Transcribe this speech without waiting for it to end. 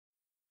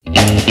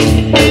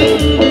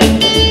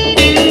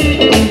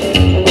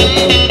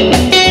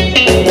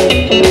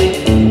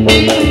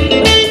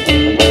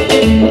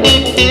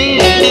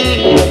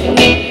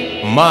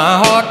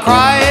My heart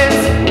cries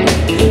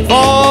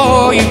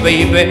for you,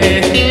 baby.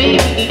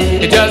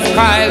 It just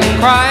cries and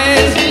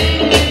cries,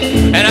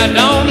 and I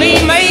don't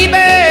mean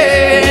maybe.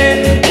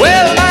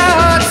 Well, my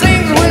heart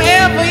sings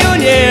whenever you're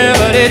near,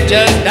 but it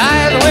just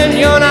dies when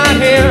you're not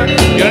here.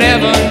 You'll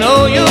never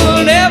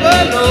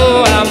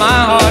know how my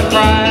heart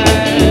cries.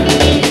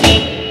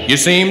 You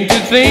seem to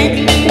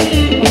think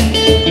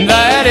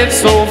that it's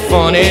so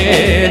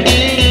funny.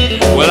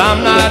 Well,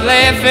 I'm not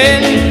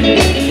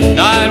laughing,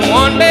 not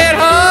one bit,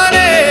 honey.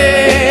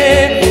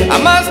 I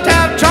must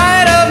have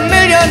tried a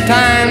million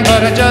times,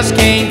 but I just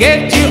can't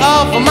get you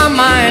off of my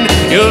mind.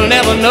 You'll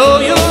never know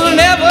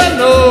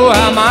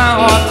how my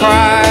heart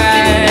cries.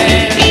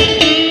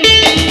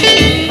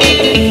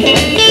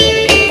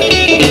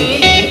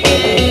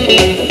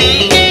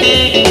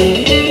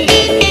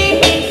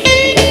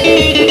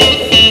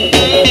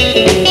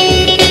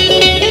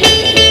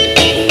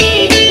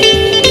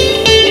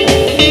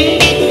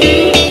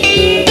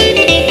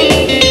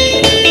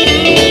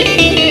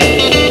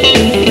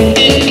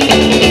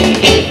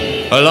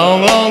 A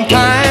long, long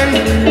time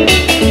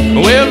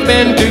we've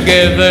been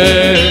together.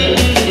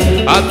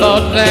 I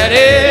thought that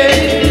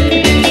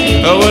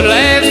it would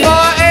last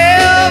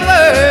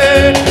forever.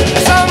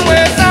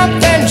 Somewhere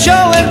something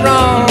showing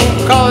wrong,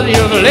 'cause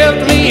you've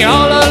left me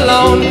all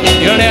alone.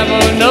 You'll never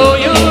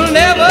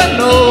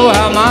know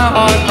how my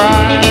heart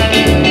cries.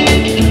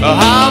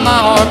 How my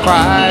heart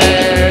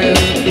cries.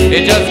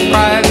 It just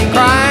cries and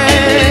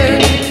cries,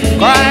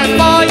 cries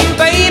for you,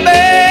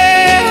 baby.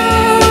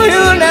 Oh,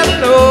 you'll never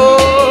know.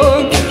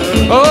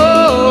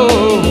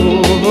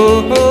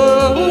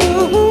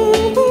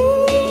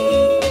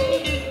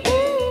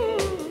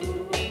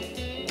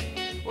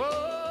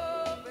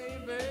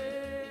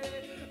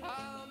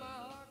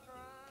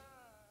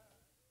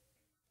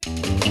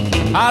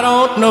 I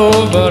don't know,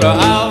 but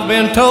I've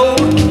been told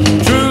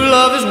true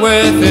love is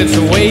worth its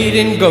weight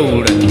in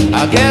gold.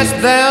 I guess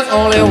there's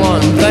only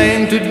one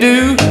thing to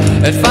do,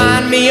 is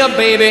find me a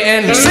baby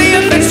and see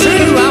if it's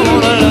true. I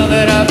wanna love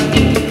it up,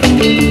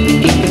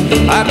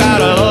 I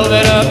gotta love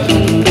it up,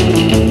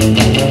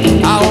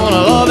 I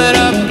wanna love it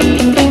up.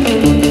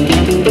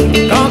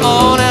 Come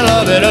on and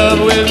love it up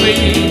with me.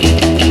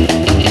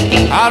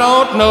 I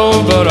don't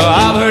know, but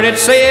I've heard it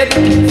said,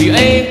 if you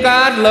ain't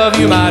got love,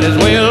 you might as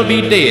well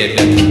be dead.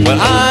 Well,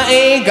 I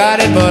ain't got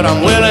it, but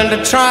I'm willing to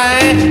try.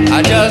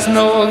 I just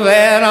know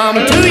that I'm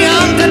too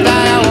young to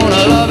die. I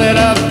wanna love it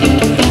up,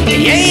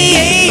 yeah,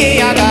 yeah,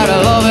 yeah, I gotta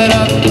love it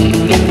up.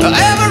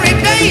 Every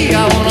day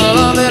I wanna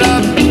love it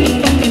up.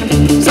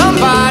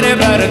 Somebody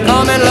better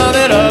come and love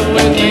it up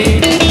with me.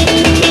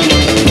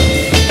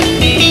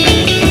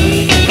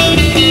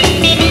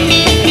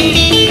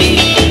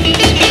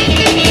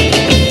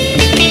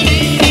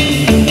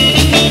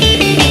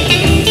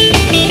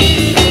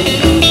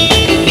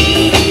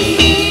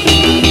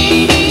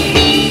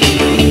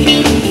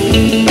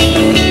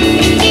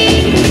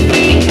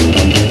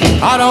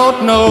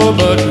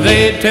 But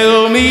they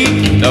tell me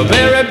the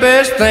very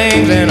best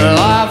things in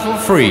life are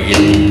free.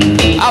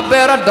 I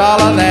bet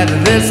 $1 that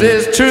this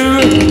is true.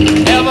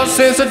 Ever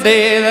since the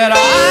day that I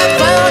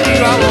found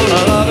you, I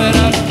wanna love it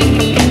up,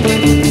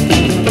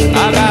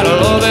 I gotta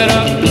love it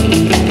up,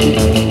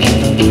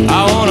 I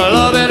wanna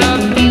love it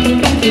up.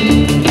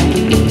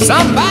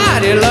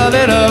 Somebody love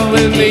it up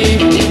with me.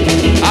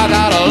 I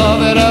gotta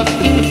love it up,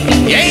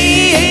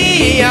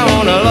 yeah, I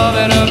wanna love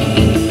it up.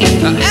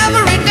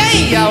 Every day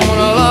I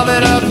wanna love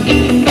it up.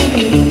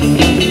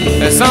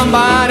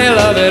 Somebody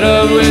love it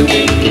up with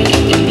me.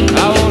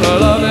 I wanna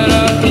love it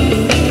up,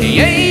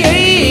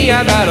 yeah,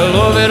 I gotta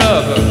love it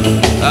up.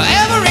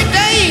 Every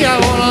day I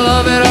wanna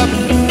love it up.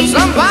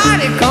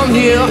 Somebody come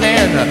here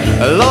and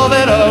love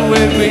it up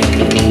with me.